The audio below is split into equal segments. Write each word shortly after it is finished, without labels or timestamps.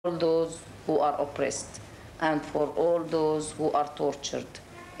all those who are oppressed and for all those who are tortured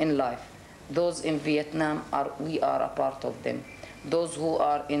in life. Those in Vietnam, we are a part of them. Those who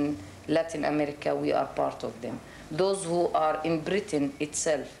are in Latin America, we are part of them. Those who are in Britain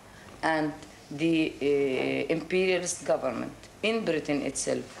itself and the imperialist government in Britain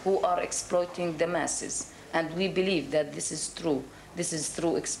itself who are exploiting the masses. And we believe that this is true. This is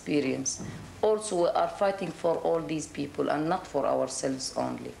through experience. Also, we are fighting for all these people and not for ourselves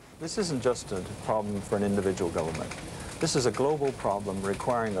only. This isn't just a problem for an individual government. This is a global problem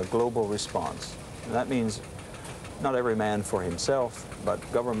requiring a global response. And that means not every man for himself, but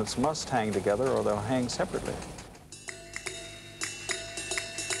governments must hang together or they'll hang separately.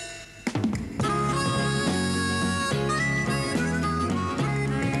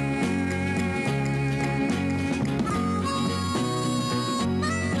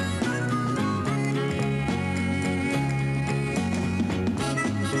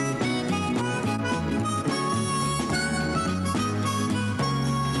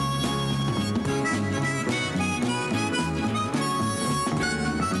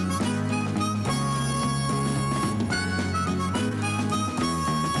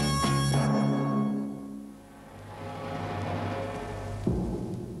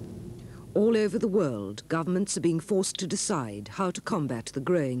 All over the world, governments are being forced to decide how to combat the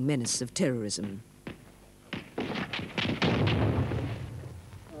growing menace of terrorism.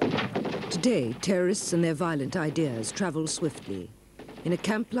 Today, terrorists and their violent ideas travel swiftly. In a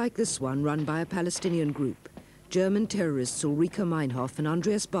camp like this one run by a Palestinian group, German terrorists Ulrike Meinhof and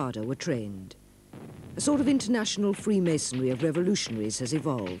Andreas Bader were trained. A sort of international Freemasonry of revolutionaries has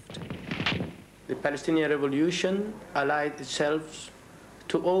evolved. The Palestinian Revolution allied itself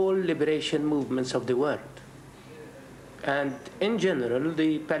to all liberation movements of the world. And in general,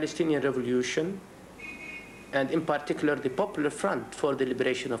 the Palestinian Revolution, and in particular the Popular Front for the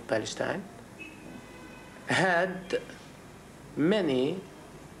Liberation of Palestine, had many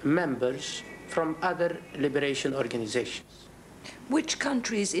members from other liberation organizations. Which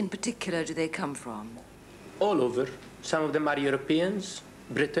countries in particular do they come from? All over. Some of them are Europeans,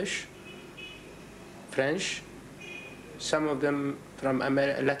 British, French, some of them from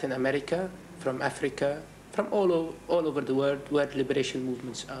Latin America, from Africa, from all over the world where liberation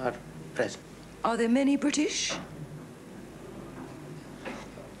movements are present. Are there many British?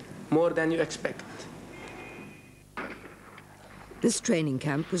 More than you expect. This training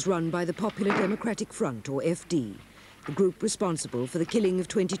camp was run by the Popular Democratic Front, or FD, the group responsible for the killing of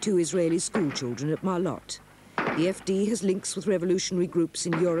 22 Israeli schoolchildren at Marlot. The FD has links with revolutionary groups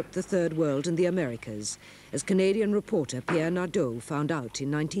in Europe, the Third World and the Americas, as Canadian reporter Pierre Nadeau found out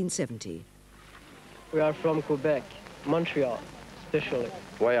in 1970. We are from Quebec, Montreal, especially.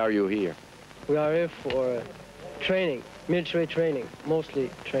 Why are you here? We are here for training, military training, mostly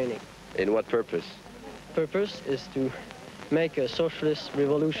training. In what purpose? Purpose is to make a socialist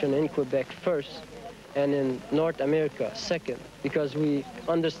revolution in Quebec first and in North America second, because we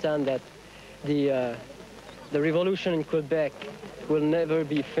understand that the revolution in Quebec will never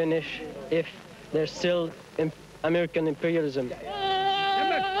be finished if there's still American imperialism.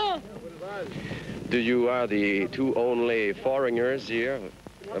 You are the two only foreigners here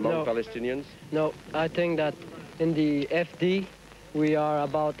among No. Palestinians? No, I think that in the FD we are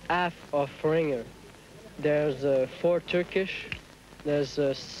about half of foreigner. There's 4 Turkish, there's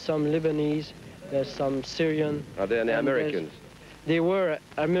some Lebanese, there's some Syrian. Are there any Americans? They were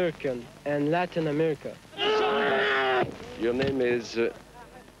American and Latin America. Your name is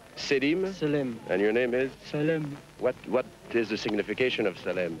Selim? Salim. And your name is? Salim. What is the signification of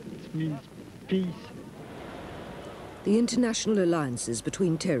Salem? It means peace. The international alliances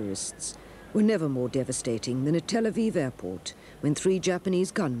between terrorists were never more devastating than at Tel Aviv airport when 3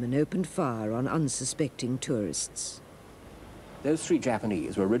 Japanese gunmen opened fire on unsuspecting tourists. Those 3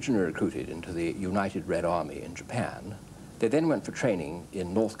 Japanese were originally recruited into the United Red Army in Japan. They then went for training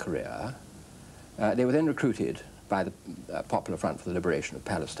in North Korea. They were then recruited by the Popular Front for the Liberation of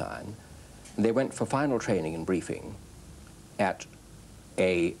Palestine. And they went for final training and briefing at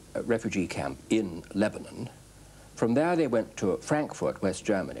a refugee camp in Lebanon. From there they went to Frankfurt, West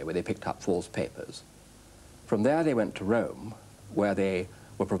Germany, where they picked up false papers. From there they went to Rome, where they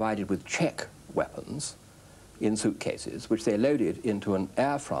were provided with Czech weapons in suitcases, which they loaded into an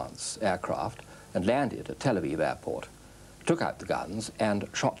Air France aircraft and landed at Tel Aviv airport, took out the guns and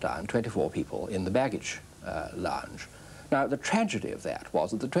shot down 24 people in the baggage lounge. Now, the tragedy of that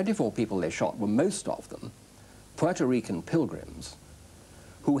was that the 24 people they shot were most of them Puerto Rican pilgrims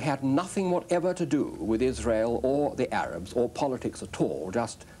who had nothing whatever to do with Israel or the Arabs or politics at all,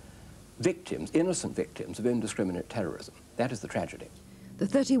 just victims, innocent victims of indiscriminate terrorism. That is the tragedy. The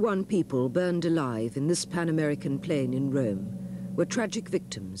 31 people burned alive in this Pan-American plane in Rome were tragic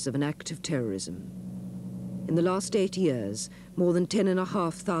victims of an act of terrorism. In the last 8 years, more than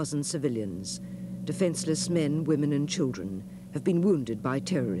 10,500 civilians, defenseless men, women and children, have been wounded by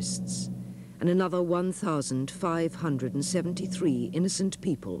terrorists, and another 1,573 innocent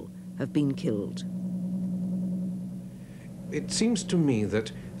people have been killed. It seems to me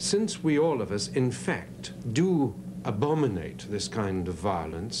that since we all of us, in fact, do abominate this kind of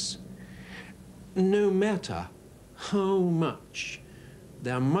violence, no matter how much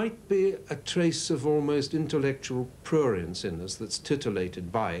there might be a trace of almost intellectual prurience in us that's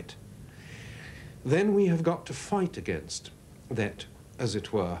titillated by it, then we have got to fight against that, as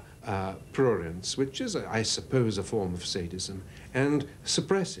it were, prurience, which is, I suppose, a form of sadism, and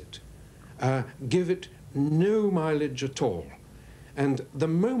suppress it, give it no mileage at all. And the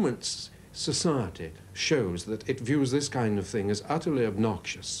moment society shows that it views this kind of thing as utterly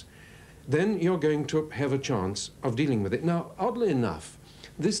obnoxious, then you're going to have a chance of dealing with it. Now, oddly enough,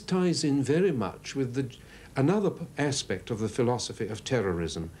 this ties in very much with another aspect of the philosophy of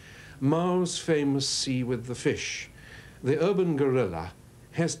terrorism, Mao's famous sea with the fish. The urban guerrilla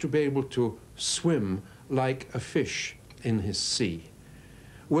has to be able to swim like a fish in his sea.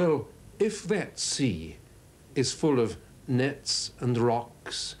 Well, if that sea is full of nets and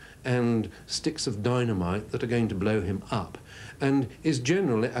rocks and sticks of dynamite that are going to blow him up, and is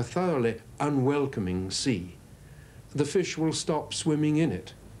generally a thoroughly unwelcoming sea, the fish will stop swimming in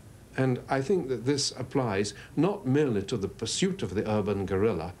it. And I think that this applies not merely to the pursuit of the urban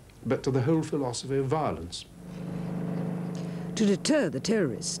guerrilla, but to the whole philosophy of violence. To deter the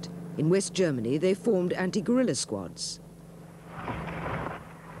terrorist, in West Germany they formed anti-guerrilla squads.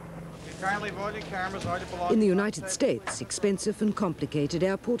 In the United States, expensive and complicated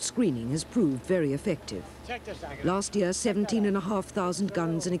airport screening has proved very effective. Last year, 17,500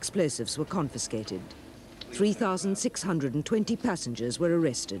 guns and explosives were confiscated. 3,620 passengers were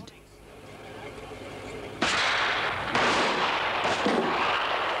arrested.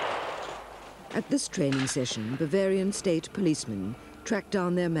 At this training session, Bavarian state policemen tracked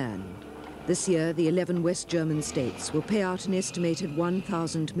down their man. This year, the 11 West German states will pay out an estimated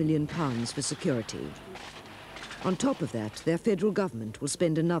 £1,000 million for security. On top of that, their federal government will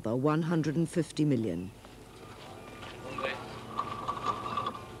spend another £150 million.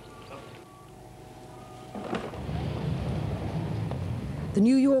 The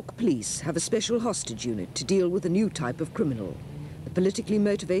New York police have a special hostage unit to deal with a new type of criminal, the politically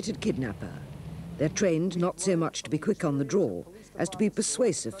motivated kidnapper. They're trained not so much to be quick on the draw as to be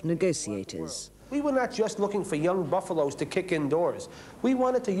persuasive negotiators. We were not just looking for young buffaloes to kick indoors. We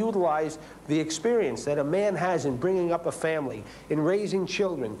wanted to utilize the experience that a man has in bringing up a family, in raising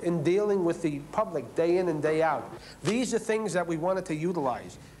children, in dealing with the public day in and day out. These are things that we wanted to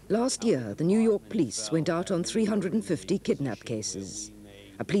utilize. Last year, the New York police went out on 350 kidnap cases.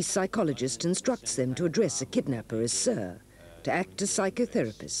 A police psychologist instructs them to address a kidnapper as sir, to act as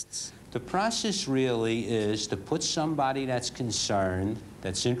psychotherapists. The process really is to put somebody that's concerned,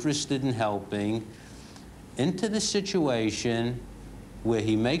 that's interested in helping, into the situation where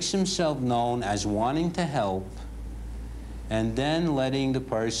he makes himself known as wanting to help, and then letting the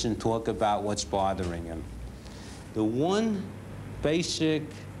person talk about what's bothering him. The one basic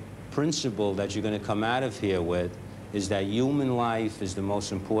principle that you're going to come out of here with is that human life is the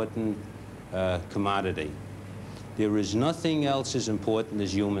most important commodity. There is nothing else as important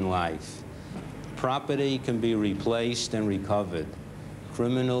as human life. Property can be replaced and recovered.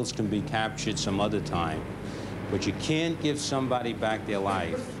 Criminals can be captured some other time. But you can't give somebody back their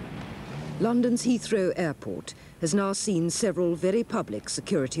life. London's Heathrow Airport has now seen several very public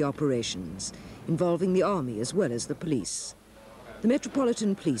security operations involving the army as well as the police. The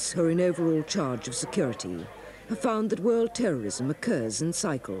Metropolitan Police, who are in overall charge of security, have found that world terrorism occurs in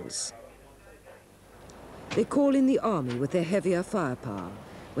cycles. They call in the army with their heavier firepower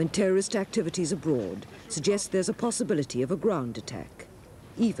when terrorist activities abroad suggest there's a possibility of a ground attack,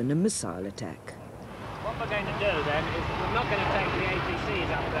 even a missile attack. What we're going to do then is we're not going to take the APCs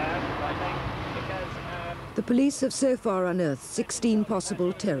up there, I think, because... The police have so far unearthed 16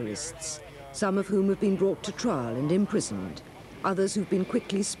 possible terrorists, some of whom have been brought to trial and imprisoned, others who've been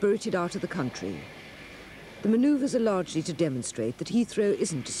quickly spirited out of the country. The manoeuvres are largely to demonstrate that Heathrow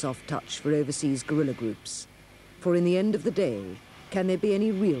isn't a soft touch for overseas guerrilla groups. For in the end of the day, can there be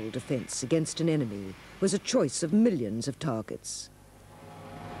any real defence against an enemy who has a choice of millions of targets?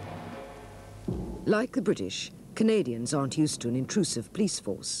 Like the British, Canadians aren't used to an intrusive police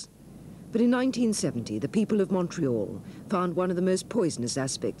force. But in 1970, the people of Montreal found one of the most poisonous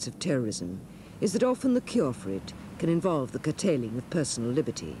aspects of terrorism is that often the cure for it can involve the curtailing of personal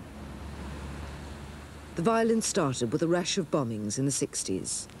liberty. The violence started with a rash of bombings in the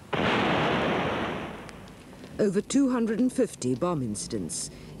 60s. Over 250 bomb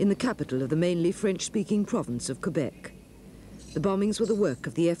incidents in the capital of the mainly French-speaking province of Quebec. The bombings were the work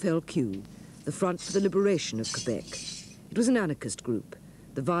of the FLQ, the Front for the Liberation of Quebec. It was an anarchist group,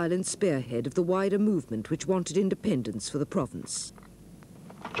 the violent spearhead of the wider movement which wanted independence for the province.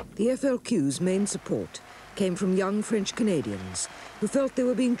 The FLQ's main support came from young French Canadians who felt they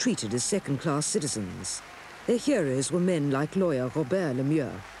were being treated as second-class citizens. Their heroes were men like lawyer Robert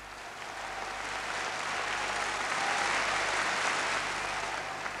Lemieux.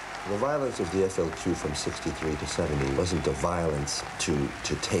 The violence of the FLQ from 63 to 70 wasn't a violence to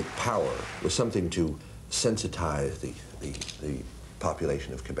take power. It was something to sensitize the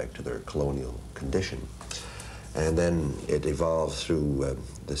population of Quebec to their colonial condition. And then it evolved through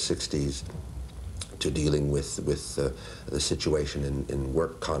the 60s to dealing with the situation in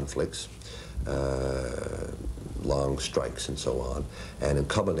work conflicts, long strikes and so on, and it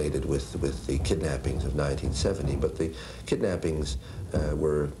culminated with the kidnappings of 1970. But the kidnappings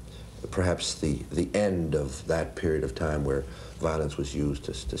were perhaps the end of that period of time where violence was used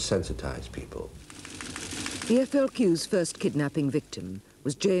to sensitize people. The FLQ's first kidnapping victim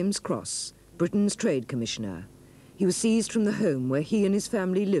was James Cross, Britain's Trade Commissioner. He was seized from the home where he and his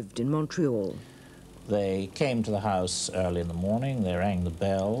family lived in Montreal. They came to the house early in the morning. They rang the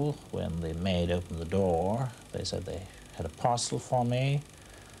bell. When the maid opened the door, they said they had a parcel for me.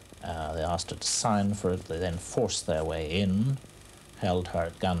 They asked her to sign for it. They then forced their way in, held her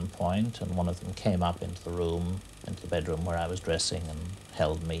at gunpoint, and one of them came up into the room, into the bedroom where I was dressing, and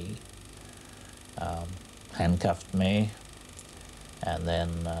held me, handcuffed me, and then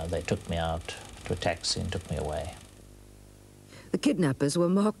they took me out to a taxi and took me away. The kidnappers were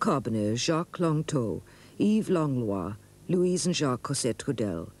Marc Carbonneau, Jacques Langteau, Yves Langlois, Louise and Jacques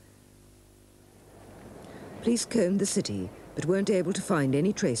Cosette-Trudel. Police combed the city, but weren't able to find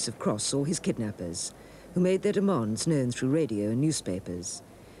any trace of Cross or his kidnappers, who made their demands known through radio and newspapers.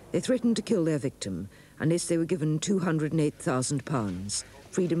 They threatened to kill their victim unless they were given £208,000,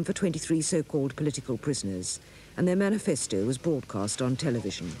 freedom for 23 so-called political prisoners, and their manifesto was broadcast on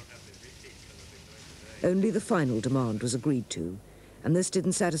television. Only the final demand was agreed to, and this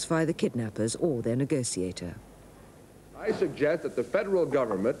didn't satisfy the kidnappers or their negotiator. I suggest that the federal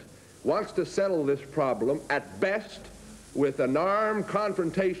government wants to settle this problem at best with an armed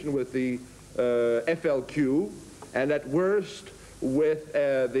confrontation with the FLQ, and at worst with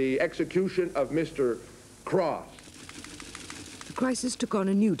the execution of Mr. Cross. The crisis took on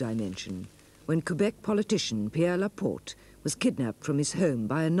a new dimension when Quebec politician Pierre Laporte was kidnapped from his home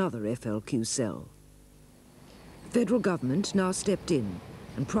by another FLQ cell. The federal government now stepped in,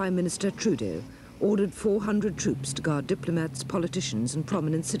 and Prime Minister Trudeau ordered 400 troops to guard diplomats, politicians and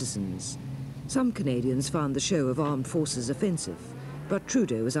prominent citizens. Some Canadians found the show of armed forces offensive, but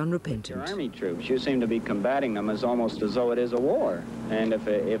Trudeau was unrepentant. Your army troops, you seem to be combating them as almost as though it is a war. And if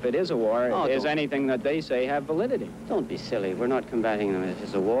it is a war, is anything that they say have validity? Don't be silly. We're not combating them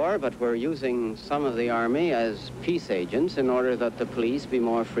as a war, but we're using some of the army as peace agents in order that the police be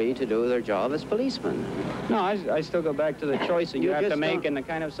more free to do their job as policemen. No, I still go back to the choice that you have to make in the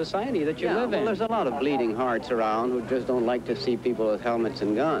kind of society that you live in. There's a lot of bleeding hearts around who just don't like to see people with helmets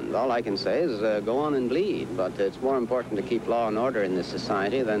and guns. All I can say is go on and bleed, but it's more important to keep law and order in this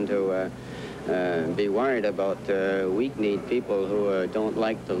society than to be worried about weak-kneed people who don't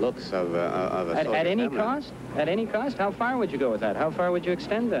like the looks of a soldier. At any cost? At any cost? How far would you go with that? How far would you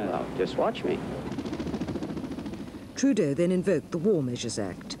extend that? Well, just watch me. Trudeau then invoked the War Measures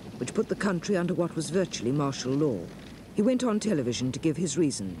Act, which put the country under what was virtually martial law. He went on television to give his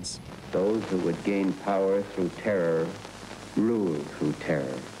reasons. Those who would gain power through terror rule through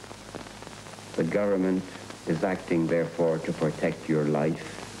terror. The government is acting, therefore, to protect your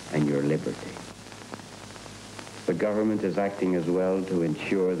life and your liberty. The government is acting as well to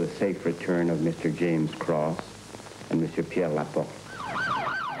ensure the safe return of Mr. James Cross and Mr. Pierre Laporte.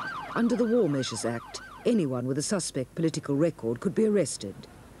 Under the War Measures Act, anyone with a suspect political record could be arrested.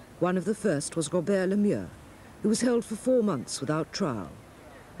 One of the first was Robert Lemieux, who was held for 4 months without trial.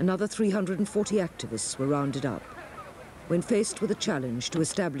 Another 340 activists were rounded up. When faced with a challenge to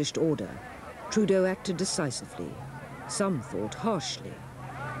established order, Trudeau acted decisively, some thought harshly.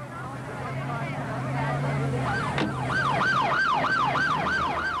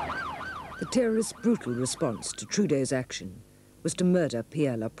 The terrorists' brutal response to Trudeau's action was to murder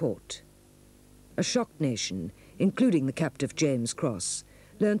Pierre Laporte. A shocked nation, including the captive James Cross,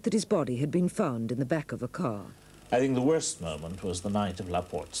 learnt that his body had been found in the back of a car. I think the worst moment was the night of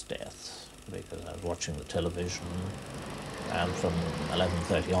Laporte's death, because I was watching the television, and from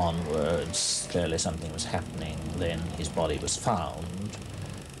 11:30 onwards, clearly something was happening. Then his body was found,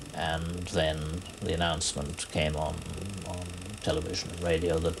 and then the announcement came on television and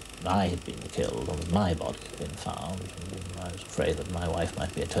radio that I had been killed, or that my body had been found. And I was afraid that my wife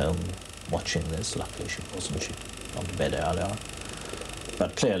might be at home watching this. Luckily she wasn't. She'd gone to bed earlier.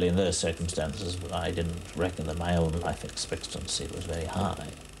 But clearly in those circumstances, I didn't reckon that my own life expectancy was very high.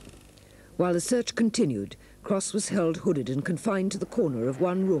 While the search continued, Cross was held hooded and confined to the corner of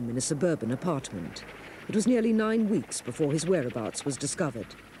one room in a suburban apartment. It was nearly 9 weeks before his whereabouts was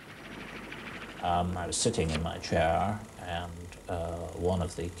discovered. I was sitting in my chair, and one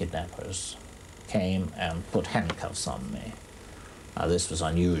of the kidnappers came and put handcuffs on me. Now, this was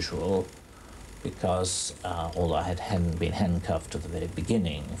unusual because although I hadn't been handcuffed at the very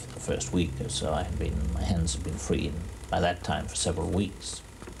beginning, for the first week or so, my hands had been free by that time for several weeks.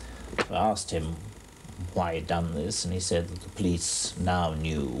 So I asked him why he'd done this, and he said that the police now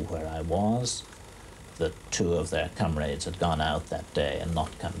knew where I was, that 2 of their comrades had gone out that day and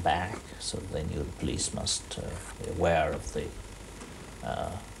not come back, so they knew the police must be aware of the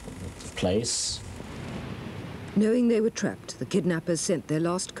place. Knowing they were trapped, the kidnappers sent their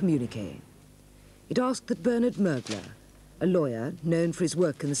last communique. It asked that Bernard Mergler, a lawyer known for his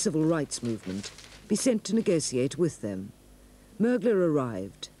work in the civil rights movement, be sent to negotiate with them. Mergler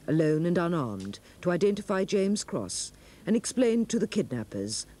arrived, alone and unarmed, to identify James Cross and explained to the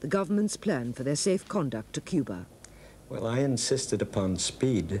kidnappers the government's plan for their safe conduct to Cuba. Well, I insisted upon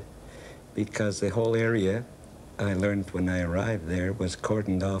speed because the whole area, I learned when I arrived there, was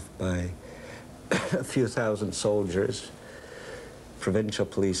cordoned off by a few thousand soldiers, provincial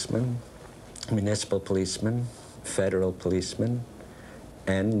policemen, municipal policemen, federal policemen,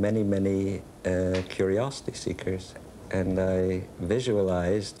 and many, many curiosity seekers. And I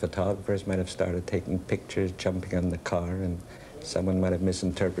visualized photographers might have started taking pictures, jumping on the car, and someone might have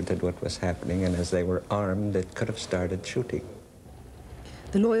misinterpreted what was happening, and as they were armed, it could have started shooting.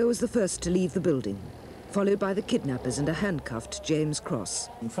 The lawyer was the first to leave the building, followed by the kidnappers and a handcuffed James Cross.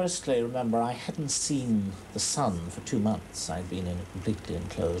 Firstly, remember, I hadn't seen the sun for 2 months. I'd been in a completely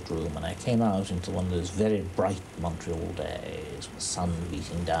enclosed room, and I came out into one of those very bright Montreal days with the sun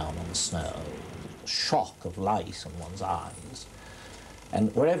beating down on the snow, the shock of light in one's eyes.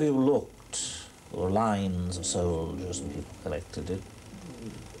 And wherever you looked, there were lines of soldiers and people collected. It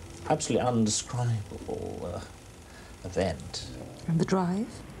absolutely undescribable event. And the drive?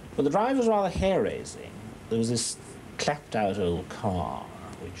 Well, the drive was rather hair-raising. There was this clapped-out old car,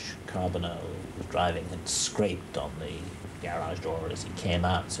 which Carbonneau was driving, had scraped on the garage door as he came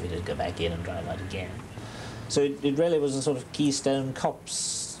out, so he did go back in and drive out again. So it really was a sort of Keystone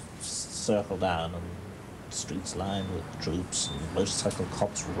Cops circle down, and streets lined with troops, and motorcycle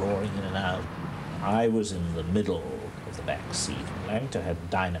cops roaring in and out. I was in the middle of the back seat, and Langton had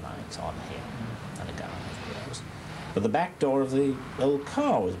dynamite on him, and a gun, of course. But the back door of the old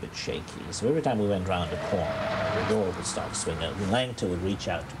car was a bit shaky, so every time we went round a corner, the door would start to swing open. Langton would reach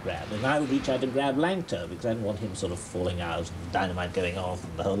out to grab, and I would reach out to grab Langton, because I didn't want him sort of falling out, and dynamite going off,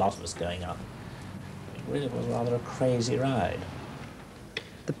 and the whole lot of us going up. It really was rather a crazy ride.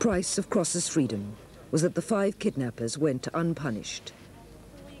 The price of Cross's freedom was that the 5 kidnappers went unpunished.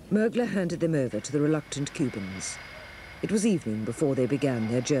 Mergler handed them over to the reluctant Cubans. It was evening before they began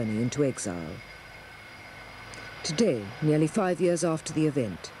their journey into exile. Today, nearly 5 years after the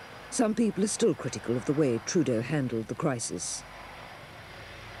event, some people are still critical of the way Trudeau handled the crisis.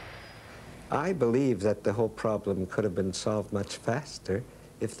 I believe that the whole problem could have been solved much faster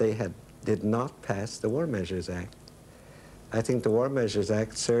if they did not pass the War Measures Act. I think the War Measures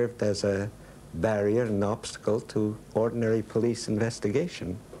Act served as a barrier, an obstacle to ordinary police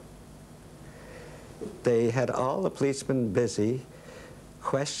investigation. They had all the policemen busy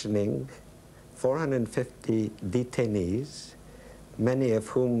questioning 450 detainees, many of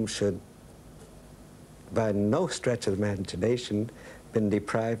whom should, by no stretch of the imagination, been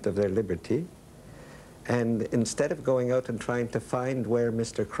deprived of their liberty. And instead of going out and trying to find where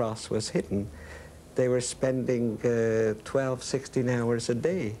Mr. Cross was hidden, they were spending 12, 16 hours a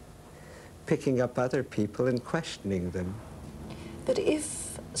day picking up other people and questioning them. But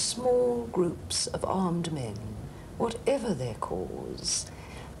if small groups of armed men, whatever their cause,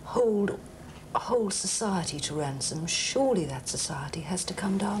 hold a whole society to ransom, surely that society has to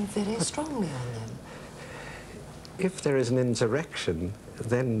come down very strongly on them. If there is an insurrection,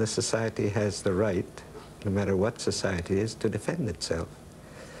 then the society has the right, no matter what society is, to defend itself.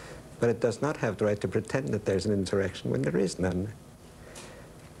 But it does not have the right to pretend that there's an insurrection when there is none,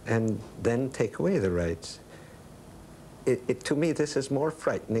 and then take away the rights. to me, this is more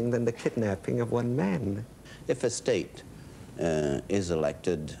frightening than the kidnapping of one man. If a state is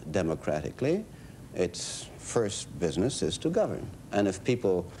elected democratically, its first business is to govern. And if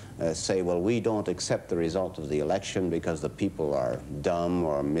people say, well, we don't accept the result of the election because the people are dumb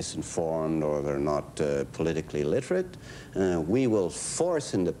or misinformed or they're not politically literate, we will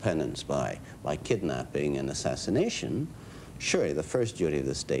force independence by kidnapping and assassination, surely the first duty of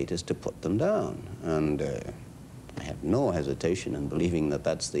the state is to put them down. And I have no hesitation in believing that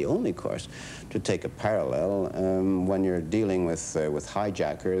that's the only course. To take a parallel, when you're dealing with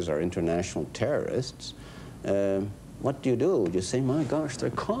hijackers or international terrorists, what do? You say, my gosh, their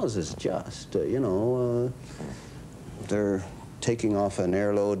cause is just, you know, they're taking off an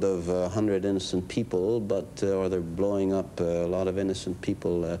airload of 100 innocent people, but, or they're blowing up a lot of innocent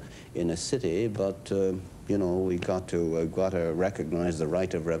people in a city, but, you know, we got to recognize the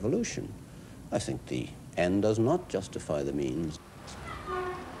right of revolution. I think the end does not justify the means.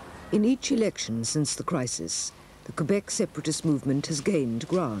 In each election since the crisis, the Quebec separatist movement has gained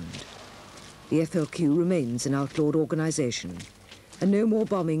ground. The FLQ remains an outlawed organization, and no more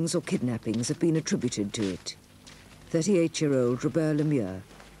bombings or kidnappings have been attributed to it. 38-year-old Robert Lemieux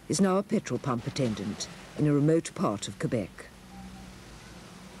is now a petrol pump attendant in a remote part of Quebec.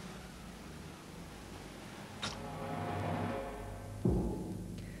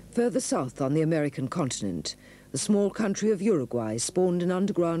 Further south on the American continent, the small country of Uruguay spawned an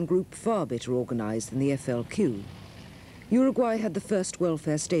underground group far better organized than the FLQ. Uruguay had the first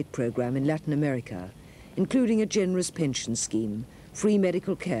welfare state program in Latin America, including a generous pension scheme, free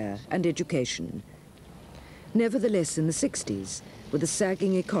medical care and education. Nevertheless, in the 60s, with a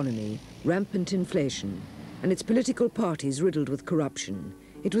sagging economy, rampant inflation, and its political parties riddled with corruption,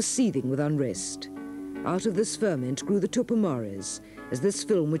 it was seething with unrest. Out of this ferment grew the Tupamaros, as this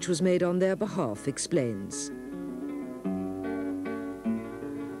film, which was made on their behalf, explains.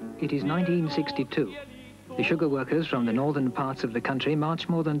 It is 1962. The sugar workers from the northern parts of the country march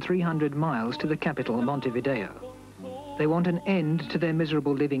more than 300 miles to the capital, Montevideo. They want an end to their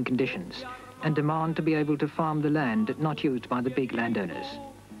miserable living conditions and demand to be able to farm the land not used by the big landowners.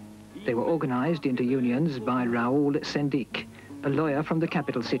 They were organized into unions by Raoul Sendic, a lawyer from the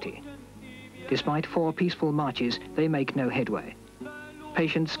capital city. Despite 4 peaceful marches, they make no headway.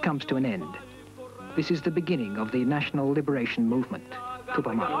 Patience comes to an end. This is the beginning of the national liberation movement,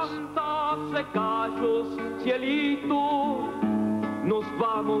 Tupamaros.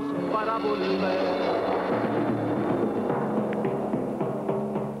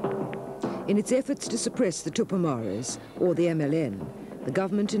 In its efforts to suppress the Tupamaros, or the MLN, the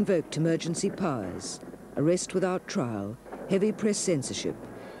government invoked emergency powers, arrest without trial, heavy press censorship,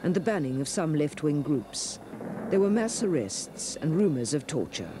 and the banning of some left-wing groups. There were mass arrests and rumors of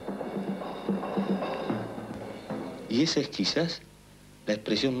torture. Y esa es quizás la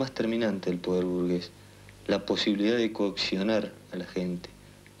expresión más terminante del poder burgués, la posibilidad de coaccionar a la gente,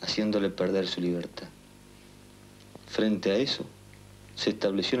 haciéndole perder su libertad. Frente a eso, se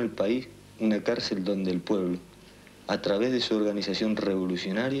estableció en el país una cárcel donde el pueblo, a través de su organización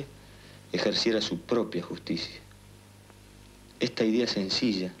revolucionaria, ejerciera su propia justicia. Esta idea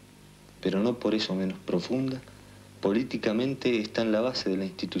sencilla, pero no por eso menos profunda, políticamente está en la base de la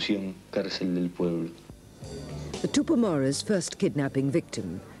institución Cárcel del Pueblo. The Tupamaros' first kidnapping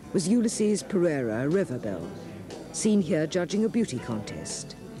victim was Ulysses Pereira Revabel, seen here judging a beauty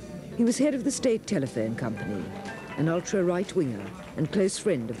contest. He was head of the state telephone company, an ultra-right-winger and close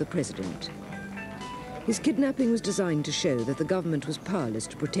friend of the president. His kidnapping was designed to show that the government was powerless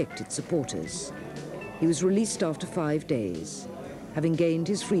to protect its supporters. He was released after 5 days. Having gained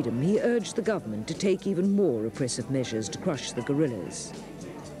his freedom, he urged the government to take even more repressive measures to crush the guerrillas.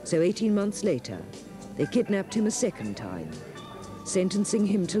 So 18 months later, they kidnapped him a second time, sentencing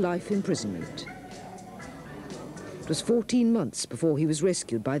him to life imprisonment. It was 14 months before he was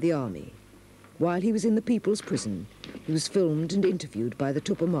rescued by the army. While he was in the people's prison, he was filmed and interviewed by the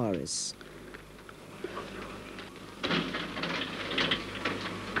Tupamaros.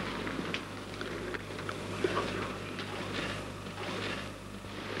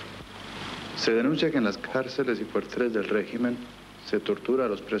 Se denuncia que en las cárceles y cuarteles del régimen se tortura a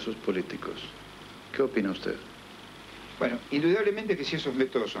los presos políticos. ¿Qué opina usted? Bueno, indudablemente que si esos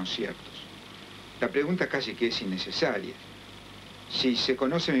métodos son ciertos. La pregunta casi que es innecesaria. Si se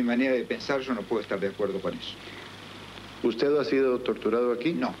conoce mi manera de pensar, yo no puedo estar de acuerdo con eso. ¿Usted ha sido torturado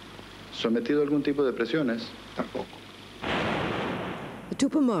aquí? No. ¿Sometido a algún tipo de presiones? Tampoco. The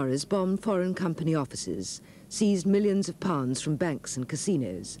Tupamaros bombed foreign company offices, seized millions of pounds from banks and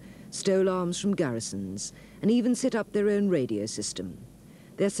casinos, stole arms from garrisons, and even set up their own radio system.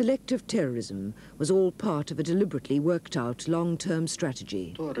 Their selective terrorism was all part of a deliberately worked out long-term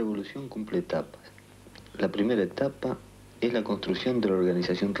strategy. Toda revolución cumple etapas. La primera etapa es la construcción de la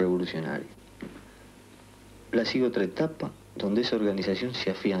organización revolucionaria. La sigue otra etapa donde esa organización se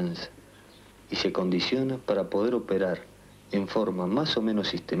afianza y se condiciona para poder operar en forma más o menos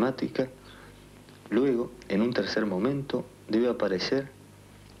sistemática. Luego, en un tercer momento, debe aparecer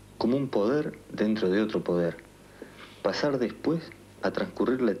como un poder dentro de otro poder. Pasar después a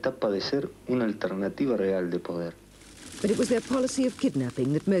transcurrir la etapa de ser una alternativa real de poder. But it was their policy of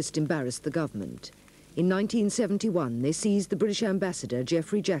kidnapping that most embarrassed the government. In 1971, they seized the British ambassador,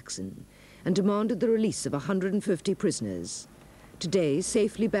 Geoffrey Jackson, and demanded the release of 150 prisoners. Today,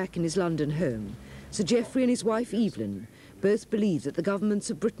 safely back in his London home, Sir Geoffrey and his wife Evelyn both believe that the governments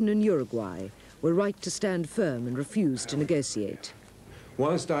of Britain and Uruguay were right to stand firm and refuse to negotiate.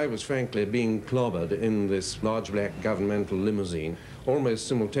 Whilst I was frankly being clobbered in this large black governmental limousine, almost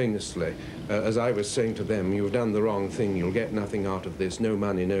simultaneously, as I was saying to them, you've done the wrong thing, you'll get nothing out of this, no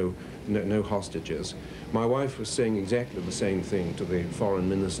money, no hostages, my wife was saying exactly the same thing to the foreign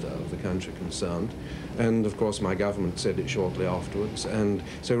minister of the country concerned, and of course my government said it shortly afterwards, and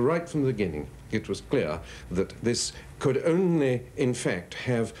so right from the beginning it was clear that this could only, in fact,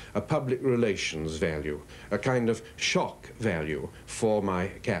 have a public relations value, a kind of shock value for my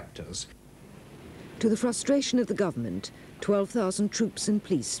captors. To the frustration of the government, 12,000 troops and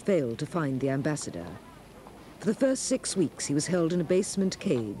police failed to find the ambassador. For the first 6 weeks, he was held in a basement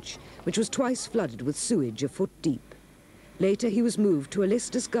cage, which was twice flooded with sewage a foot deep. Later, he was moved to a less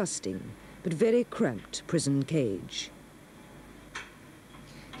disgusting, but very cramped prison cage.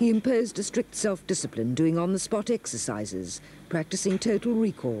 He imposed a strict self-discipline, doing on-the-spot exercises, practicing total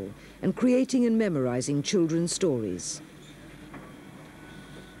recall, and creating and memorizing children's stories.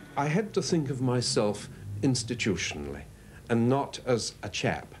 I had to think of myself institutionally, and not as a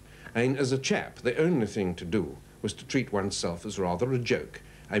chap. I mean, as a chap, the only thing to do was to treat oneself as rather a joke.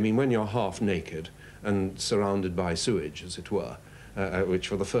 I mean, when you're half naked and surrounded by sewage, as it were, which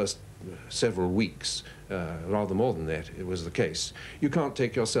for the first several weeks, rather more than that, it was the case, you can't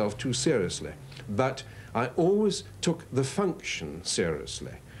take yourself too seriously. But I always took the function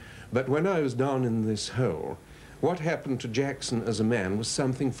seriously. But when I was down in this hole, what happened to Jackson as a man was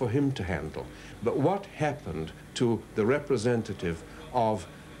something for him to handle. But what happened to the representative of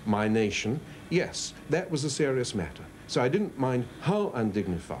my nation, yes, that was a serious matter. So I didn't mind how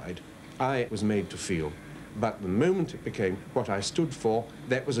undignified I was made to feel. But the moment it became what I stood for,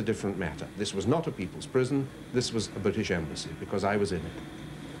 that was a different matter. This was not a people's prison, this was a British embassy, because I was in it.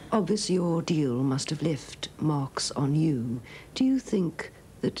 Obviously, your ordeal must have left marks on you. Do you think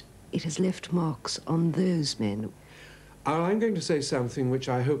that it has left marks on those men? I'm going to say something which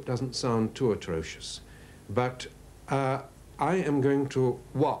I hope doesn't sound too atrocious, but I am going to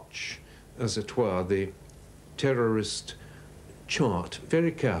watch, as it were, the terrorist chart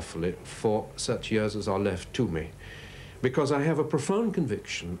very carefully for such years as are left to me, because I have a profound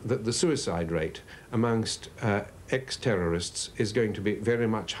conviction that the suicide rate amongst ex-terrorists is going to be very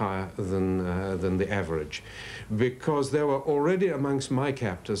much higher than the average, because there were already amongst my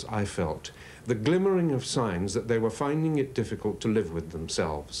captors, I felt, the glimmering of signs that they were finding it difficult to live with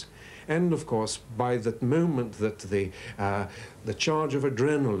themselves. And of course, by the moment that the charge of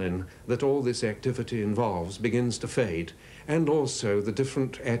adrenaline that all this activity involves begins to fade, and also the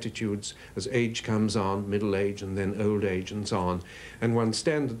different attitudes as age comes on, middle age and then old age and so on, and one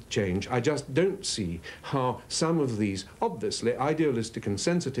standard change, I just don't see how some of these obviously idealistic and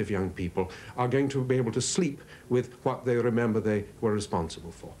sensitive young people are going to be able to sleep with what they remember they were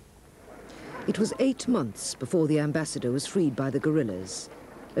responsible for. It was 8 months before the ambassador was freed by the guerrillas.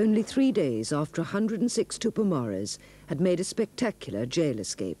 Only 3 days after 106 Tupamaros had made a spectacular jail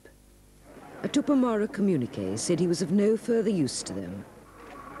escape. A Tupamaro communique said he was of no further use to them.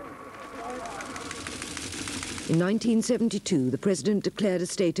 In 1972, the president declared a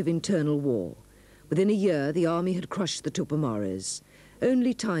state of internal war. Within a year, the army had crushed the Tupamaros.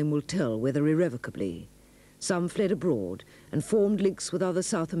 Only time will tell whether irrevocably. Some fled abroad and formed links with other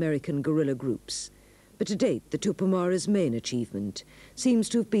South American guerrilla groups. But to date, the Tupamaros' main achievement seems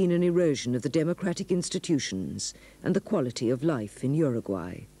to have been an erosion of the democratic institutions and the quality of life in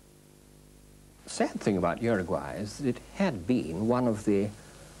Uruguay. The sad thing about Uruguay is that it had been one of the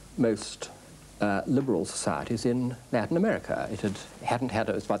most liberal societies in Latin America. It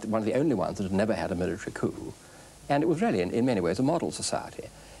was one of the only ones that had never had a military coup. And it was really, in many ways, a model society.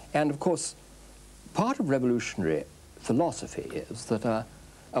 And of course, part of revolutionary philosophy is that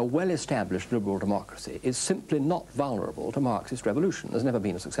a well-established liberal democracy is simply not vulnerable to Marxist revolution. There's never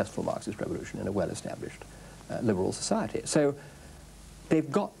been a successful Marxist revolution in a well-established liberal society. So they've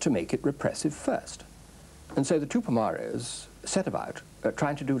got to make it repressive first. And so the Tupamaros set about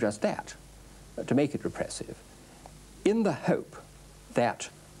trying to do just that, to make it repressive, in the hope that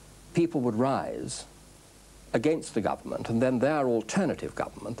people would rise against the government, and then their alternative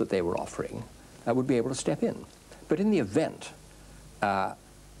government that they were offering would be able to step in. But in the event,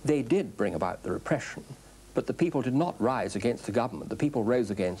 they did bring about the repression, but the people did not rise against the government. The people rose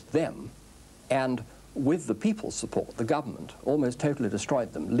against them, and with the people's support, the government almost totally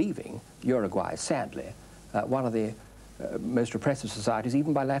destroyed them, leaving Uruguay, sadly, one of the most repressive societies,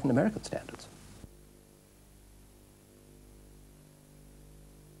 even by Latin American standards.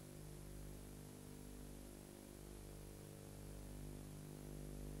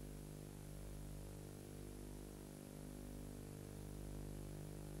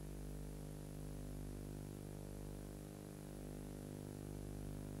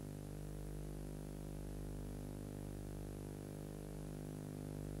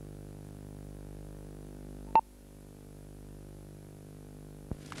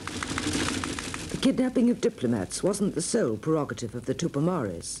 Kidnapping of diplomats wasn't the sole prerogative of the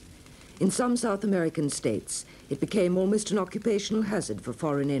Tupamaros. In some South American states, it became almost an occupational hazard for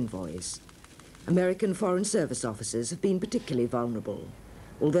foreign envoys. American Foreign Service officers have been particularly vulnerable,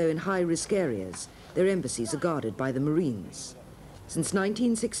 although in high-risk areas, their embassies are guarded by the Marines. Since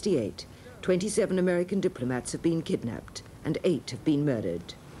 1968, 27 American diplomats have been kidnapped, and 8 have been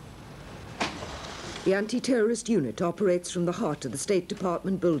murdered. The anti-terrorist unit operates from the heart of the State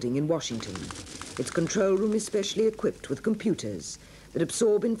Department building in Washington. Its control room is specially equipped with computers that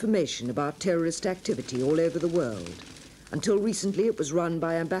absorb information about terrorist activity all over the world. Until recently, it was run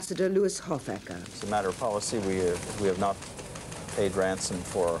by Ambassador Louis Hoffacker. As a matter of policy, we have not paid ransom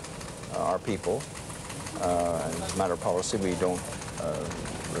for our people. As a matter of policy, we don't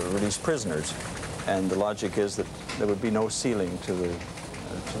release prisoners. And the logic is that there would be no ceiling to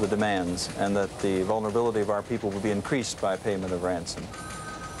the demands, and that the vulnerability of our people would be increased by payment of ransom.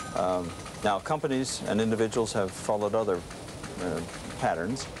 Now, companies and individuals have followed other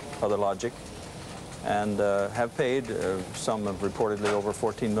patterns, other logic, and have paid, some have reportedly over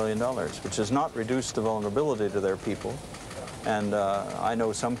 $14 million, which has not reduced the vulnerability to their people. And I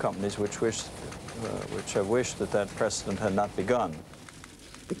know some companies which have wished that that precedent had not begun.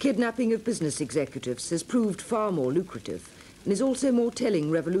 The kidnapping of business executives has proved far more lucrative and is also more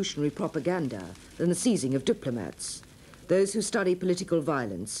telling revolutionary propaganda than the seizing of diplomats. Those who study political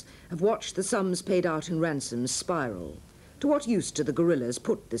violence have watched the sums paid out in ransoms spiral. To what use do the guerrillas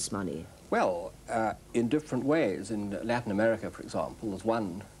put this money? Well, in different ways. In Latin America, for example, there's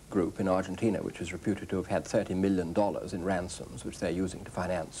one group in Argentina which is reputed to have had $30 million in ransoms, which they're using to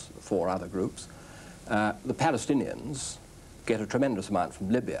finance 4 other groups. The Palestinians get a tremendous amount from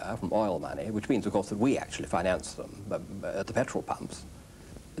Libya, from oil money, which means, of course, that we actually finance them at the petrol pumps.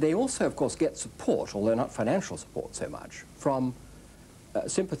 They also, of course, get support, although not financial support so much, from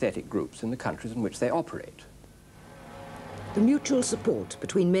sympathetic groups in the countries in which they operate. The mutual support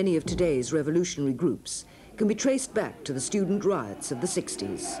between many of today's revolutionary groups can be traced back to the student riots of the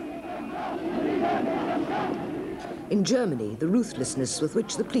 60s. In Germany, the ruthlessness with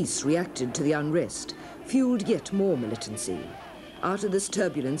which the police reacted to the unrest fueled yet more militancy. Out of this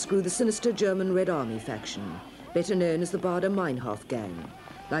turbulence grew the sinister German Red Army faction, better known as the Baader-Meinhof Gang.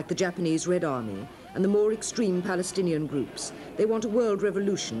 Like the Japanese Red Army and the more extreme Palestinian groups, they want a world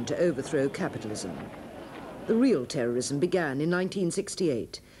revolution to overthrow capitalism. The real terrorism began in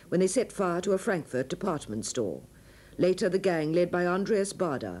 1968, when they set fire to a Frankfurt department store. Later, the gang, led by Andreas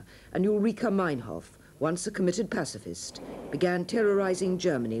Baader and Ulrike Meinhof, once a committed pacifist, began terrorizing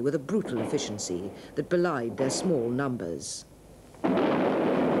Germany with a brutal efficiency that belied their small numbers.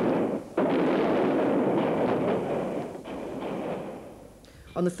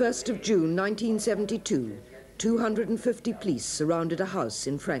 On the 1st of June 1972, 250 police surrounded a house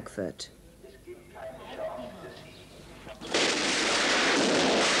in Frankfurt.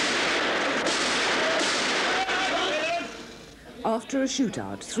 After a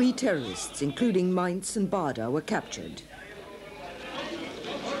shootout, 3 terrorists, including Mainz and Baader, were captured.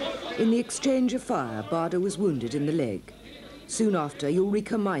 In the exchange of fire, Baader was wounded in the leg. Soon after,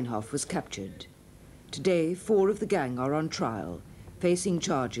 Ulrike Meinhof was captured. Today, 4 of the gang are on trial, facing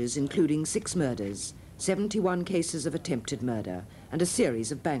charges including 6 murders, 71 cases of attempted murder, and a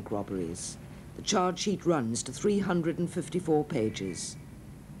series of bank robberies. The charge sheet runs to 354 pages.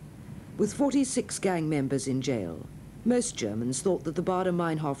 With 46 gang members in jail, most Germans thought that the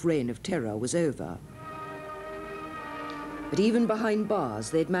Baader-Meinhof reign of terror was over. But even behind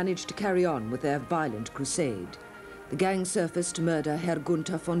bars, they'd managed to carry on with their violent crusade. The gang surfaced to murder Herr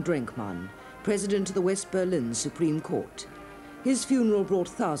Gunther von Drenkmann, president of the West Berlin Supreme Court. His funeral brought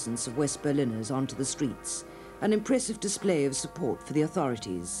thousands of West Berliners onto the streets, an impressive display of support for the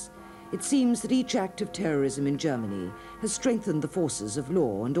authorities. It seems that each act of terrorism in Germany has strengthened the forces of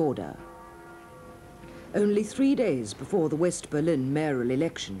law and order. Only 3 days before the West Berlin mayoral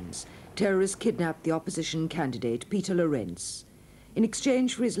elections, terrorists kidnapped the opposition candidate Peter Lorenz. In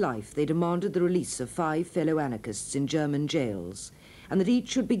exchange for his life, they demanded the release of 5 fellow anarchists in German jails, and that each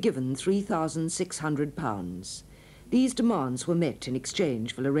should be given £3,600. These demands were met in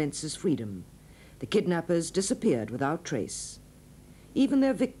exchange for Lorenz's freedom. The kidnappers disappeared without trace. Even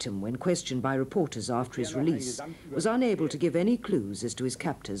their victim, when questioned by reporters after his release, was unable to give any clues as to his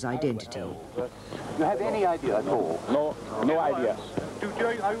captor's identity. Do you have any idea at all? No idea.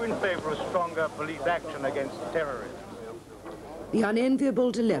 Are you in favor of stronger police action against terrorism? The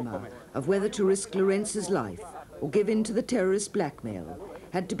unenviable dilemma of whether to risk Lorenz's life or give in to the terrorist blackmail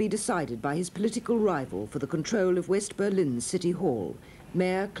had to be decided by his political rival for the control of West Berlin's City Hall,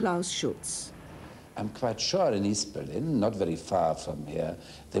 Mayor Klaus Schulz. I'm quite sure in East Berlin, not very far from here,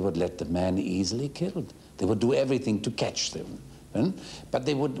 they would let the man easily killed. They would do everything to catch them. But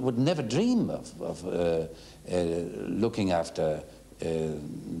they would never dream of looking after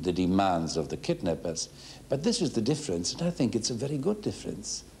the demands of the kidnappers. But this is the difference, and I think it's a very good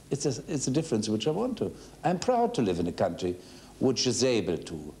difference. It's a difference which I want to. I'm proud to live in a country which is able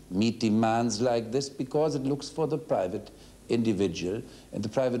to meet demands like this because it looks for the private individual, and the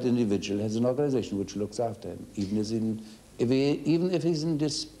private individual has an organization which looks after him, even if he's in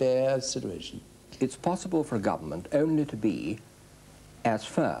despair situation. It's possible for a government only to be as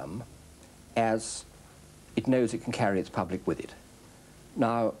firm as it knows it can carry its public with it.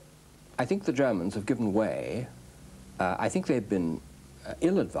 Now, I think the Germans have given way. I think they've been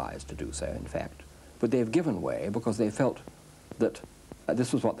ill-advised to do so, in fact, but they've given way because they felt that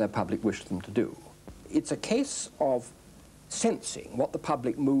this was what their public wished them to do. It's a case of sensing what the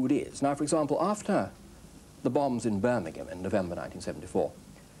public mood is. Now, for example, after the bombs in Birmingham in November 1974,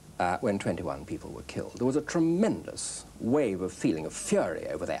 when 21 people were killed, there was a tremendous wave of feeling of fury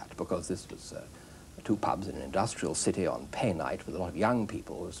over that, because this was 2 pubs in an industrial city on pay night with a lot of young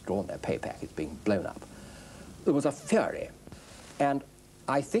people who had drawn their pay packets being blown up. There was a fury. And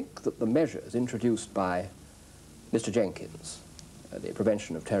I think that the measures introduced by Mr. Jenkins, the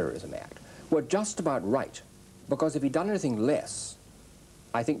Prevention of Terrorism Act, were just about right, because if he'd done anything less,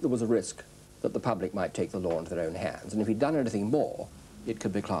 I think there was a risk that the public might take the law into their own hands, and if he'd done anything more, it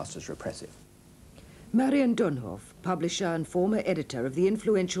could be classed as repressive. Marion Dohnhof, publisher and former editor of the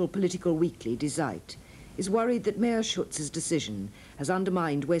influential political weekly Die Zeit, is worried that Mayor Schutz's decision has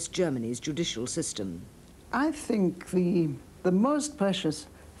undermined West Germany's judicial system. I think the most precious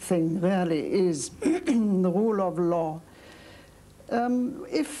thing really is the rule of law.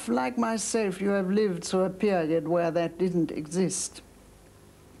 If, like myself, you have lived through a period where that didn't exist,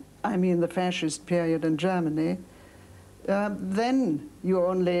 I mean the fascist period in Germany, then you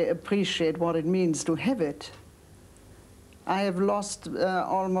only appreciate what it means to have it. I have lost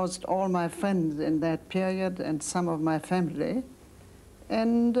almost all my friends in that period and some of my family,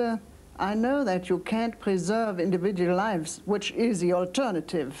 and I know that you can't preserve individual lives, which is the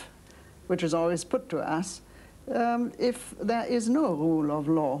alternative, which is always put to us, if there is no rule of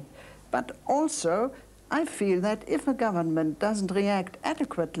law. But also, I feel that if a government doesn't react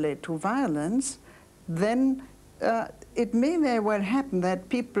adequately to violence, then it may very well happen that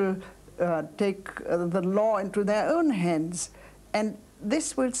people take the law into their own hands, and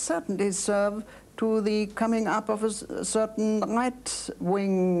this will certainly serve to the coming up of a certain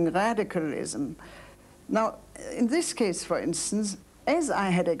right-wing radicalism. Now, in this case, for instance, as I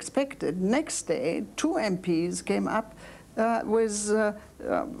had expected, next day, 2 MPs came up with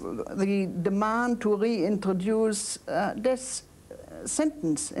the demand to reintroduce death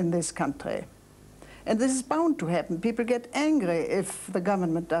sentence in this country. And this is bound to happen. People get angry if the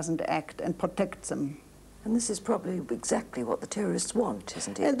government doesn't act and protect them. And this is probably exactly what the terrorists want,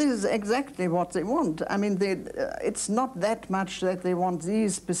 isn't it? And this is exactly what they want. I mean, it's not that much that they want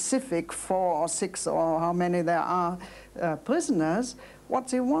these specific 4 or 6 or how many there are prisoners. What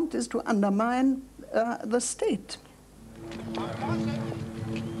they want is to undermine the state.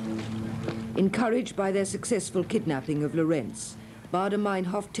 Encouraged by their successful kidnapping of Lorenz,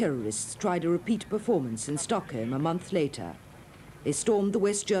 Baader-Meinhof terrorists tried a repeat performance in Stockholm a month later. They stormed the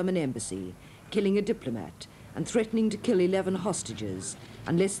West German embassy, killing a diplomat and threatening to kill 11 hostages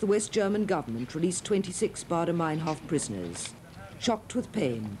unless the West German government released 26 Baader-Meinhof prisoners. Shocked with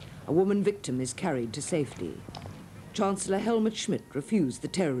pain, a woman victim is carried to safety. Chancellor Helmut Schmidt refused the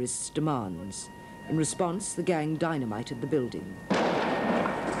terrorists' demands. In response, the gang dynamited the building.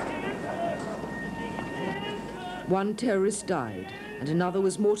 One terrorist died, and another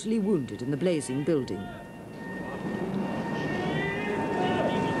was mortally wounded in the blazing building.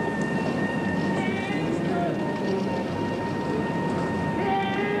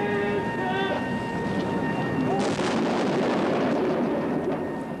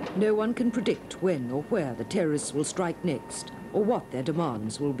 No one can predict when or where the terrorists will strike next, or what their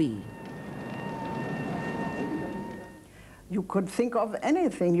demands will be. You could think of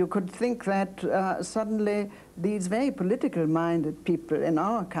anything. You could think that suddenly these very political-minded people in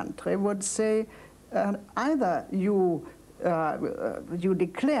our country would say, either you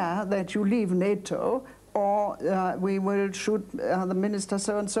declare that you leave NATO, or we will shoot the minister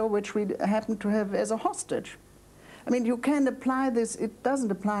so-and-so, which we happen to have as a hostage. I mean, you can apply this. It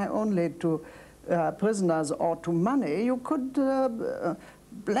doesn't apply only to prisoners or to money. You could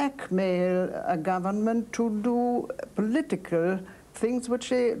blackmail a government to do political things which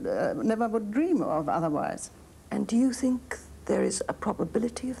they never would dream of otherwise. And do you think there is a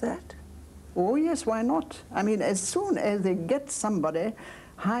probability of that? Oh, yes, why not? I mean, as soon as they get somebody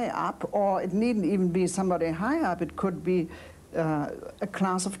high up, or it needn't even be somebody high up, it could be a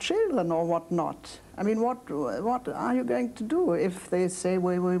class of children or whatnot. I mean, what are you going to do if they say,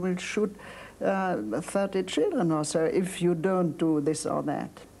 we will shoot 30 children or so if you don't do this or that?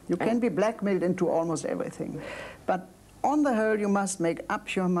 You can be blackmailed into almost everything. But on the whole, you must make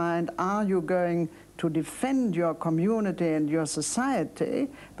up your mind, are you going to defend your community and your society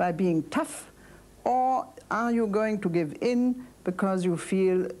by being tough, or are you going to give in because you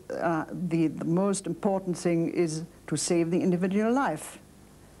feel the most important thing is to save the individual life?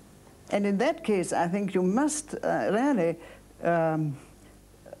 And in that case, I think you must really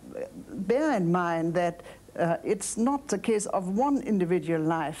bear in mind that it's not the case of one individual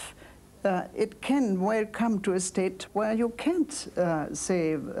life. It can well come to a state where you can't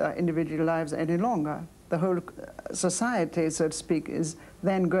save individual lives any longer. The whole society, so to speak, is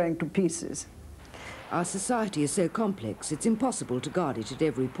then going to pieces. Our society is so complex, it's impossible to guard it at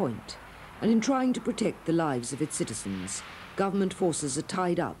every point. And in trying to protect the lives of its citizens, government forces are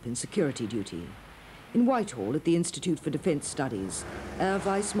tied up in security duty. In Whitehall, at the Institute for Defence Studies, Air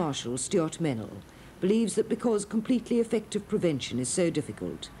Vice Marshal Stuart Mennel believes that because completely effective prevention is so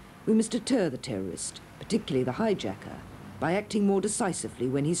difficult, we must deter the terrorist, particularly the hijacker, by acting more decisively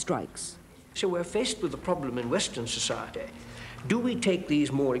when he strikes. So we're faced with a problem in Western society. Do we take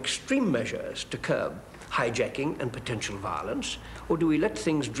these more extreme measures to curb hijacking and potential violence, or do we let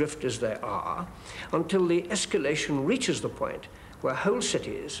things drift as they are until the escalation reaches the point where whole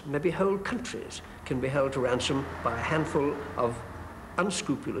cities, maybe whole countries, can be held to ransom by a handful of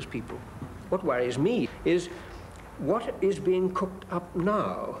unscrupulous people? What worries me is what is being cooked up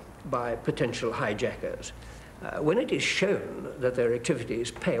now by potential hijackers. When it is shown that their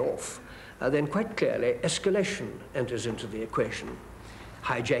activities pay off, then quite clearly escalation enters into the equation.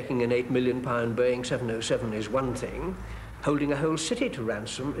 Hijacking an £8 million Boeing 707 is one thing. Holding a whole city to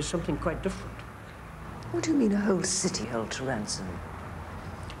ransom is something quite different. What do you mean, a whole city held to ransom?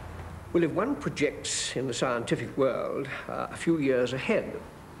 Well, if one projects in the scientific world a few years ahead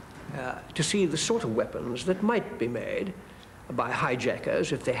to see the sort of weapons that might be made by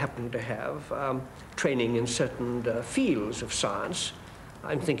hijackers if they happen to have training in certain fields of science,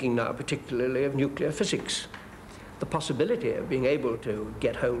 I'm thinking now particularly of nuclear physics. The possibility of being able to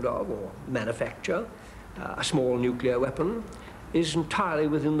get hold of or manufacture a small nuclear weapon is entirely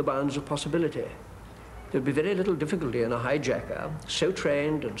within the bounds of possibility. There'd be very little difficulty in a hijacker, so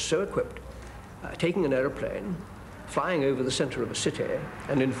trained and so equipped, taking an aeroplane, flying over the center of a city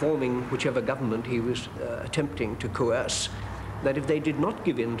and informing whichever government he was attempting to coerce that if they did not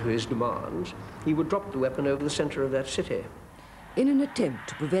give in to his demands, he would drop the weapon over the center of that city. In an attempt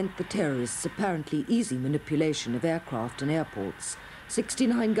to prevent the terrorists' apparently easy manipulation of aircraft and airports,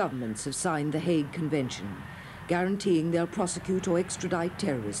 69 governments have signed the Hague Convention, guaranteeing they'll prosecute or extradite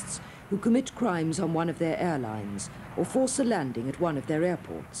terrorists who commit crimes on one of their airlines or force a landing at one of their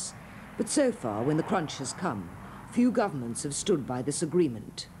airports. But so far, when the crunch has come, few governments have stood by this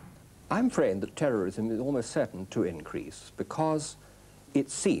agreement. I'm afraid that terrorism is almost certain to increase because it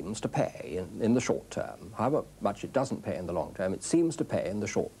seems to pay in the short term. However much it doesn't pay in the long term, it seems to pay in the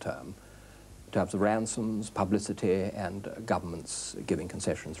short term in terms of ransoms, publicity, and governments giving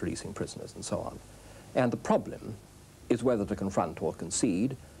concessions, releasing prisoners, and so on. And the problem is whether to confront or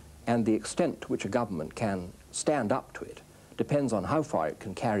concede, and the extent to which a government can stand up to it depends on how far it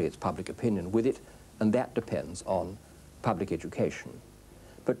can carry its public opinion with it, and that depends on public education.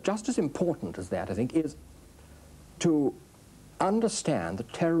 But just as important as that, I think, is to understand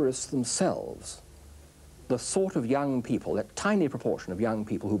that terrorists themselves the sort of young people, that tiny proportion of young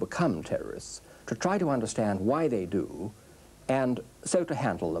people who become terrorists, to try to understand why they do, and so to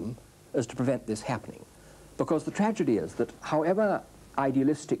handle them as to prevent this happening. Because the tragedy is that however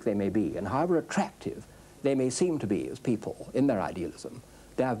idealistic they may be, and however attractive they may seem to be as people in their idealism,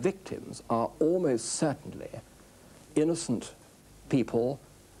 their victims are almost certainly innocent people,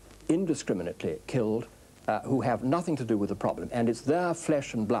 indiscriminately killed, who have nothing to do with the problem. And it's their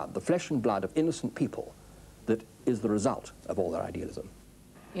flesh and blood, the flesh and blood of innocent people, that is the result of all their idealism.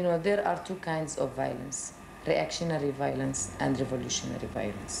 You know, there are two kinds of violence: reactionary violence and revolutionary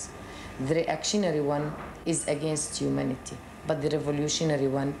violence. The reactionary one is against humanity, but the revolutionary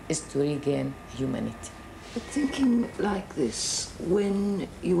one is to regain humanity. But thinking like this, when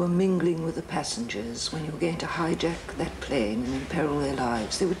you were mingling with the passengers, when you were going to hijack that plane and imperil their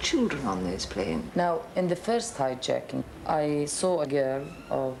lives, there were children on those planes. Now, in the first hijacking, I saw a girl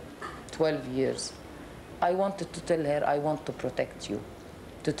of 12 years. I wanted to tell her, I want to protect you,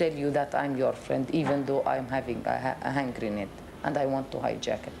 to tell you that I'm your friend, even though I'm having a hand grenade, and I want to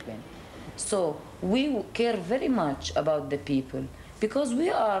hijack a plane. So we care very much about the people, because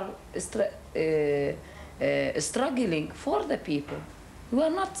we are struggling for the people. We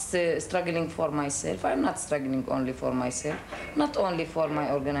are not struggling for myself. I'm not struggling only for myself, not only for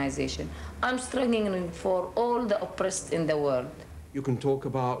my organization. I'm struggling for all the oppressed in the world. You can talk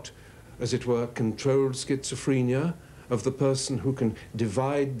about, as it were, controlled schizophrenia of the person who can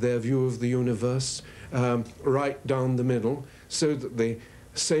divide their view of the universe right down the middle, so that the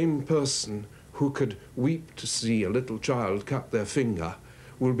same person who could weep to see a little child cut their finger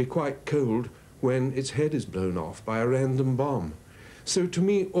will be quite cold when its head is blown off by a random bomb. So to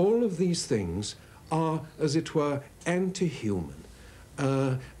me, all of these things are, as it were, anti-human.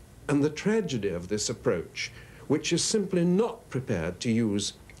 And the tragedy of this approach, which is simply not prepared to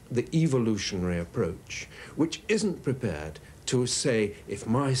use the evolutionary approach, which isn't prepared to say, if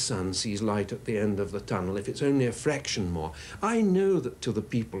my son sees light at the end of the tunnel, if it's only a fraction more. I know that to the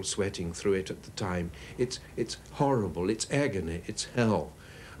people sweating through it at the time, it's horrible, it's agony, it's hell.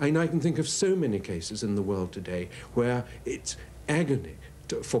 And I can think of so many cases in the world today where it's agony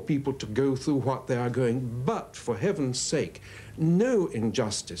for people to go through what they are going. But, for heaven's sake, no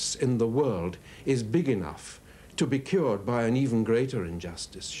injustice in the world is big enough to be cured by an even greater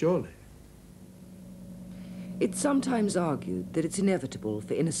injustice, surely. It's sometimes argued that it's inevitable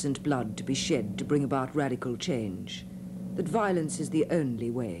for innocent blood to be shed to bring about radical change, that violence is the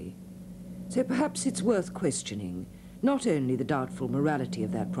only way. So perhaps it's worth questioning not only the doubtful morality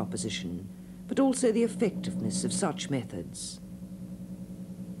of that proposition, but also the effectiveness of such methods.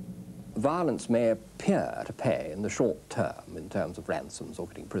 Violence may appear to pay in the short term in terms of ransoms or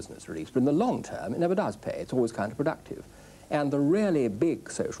getting prisoners released, but in the long term it never does pay. It's always counterproductive. And the really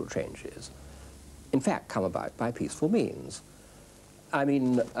big social changes, in fact, come about by peaceful means. I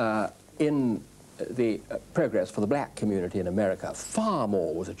mean, in the progress for the black community in America, far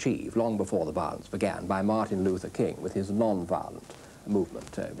more was achieved long before the violence began by Martin Luther King with his non-violent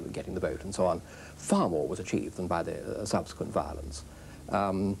movement, getting the vote and so on. Far more was achieved than by the subsequent violence.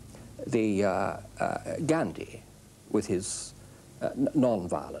 Gandhi, with his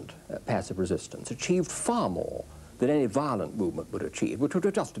non-violent passive resistance, achieved far more than any violent movement would achieve, which would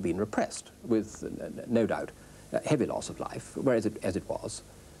have just been repressed with, no doubt, heavy loss of life, whereas as it was,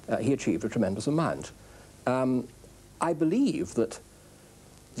 he achieved a tremendous amount. I believe that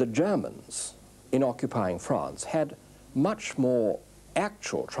the Germans in occupying France had much more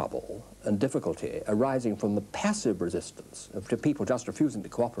actual trouble and difficulty arising from the passive resistance of people just refusing to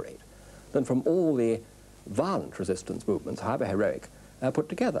cooperate than from all the violent resistance movements, however heroic, put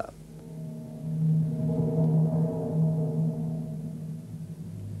together.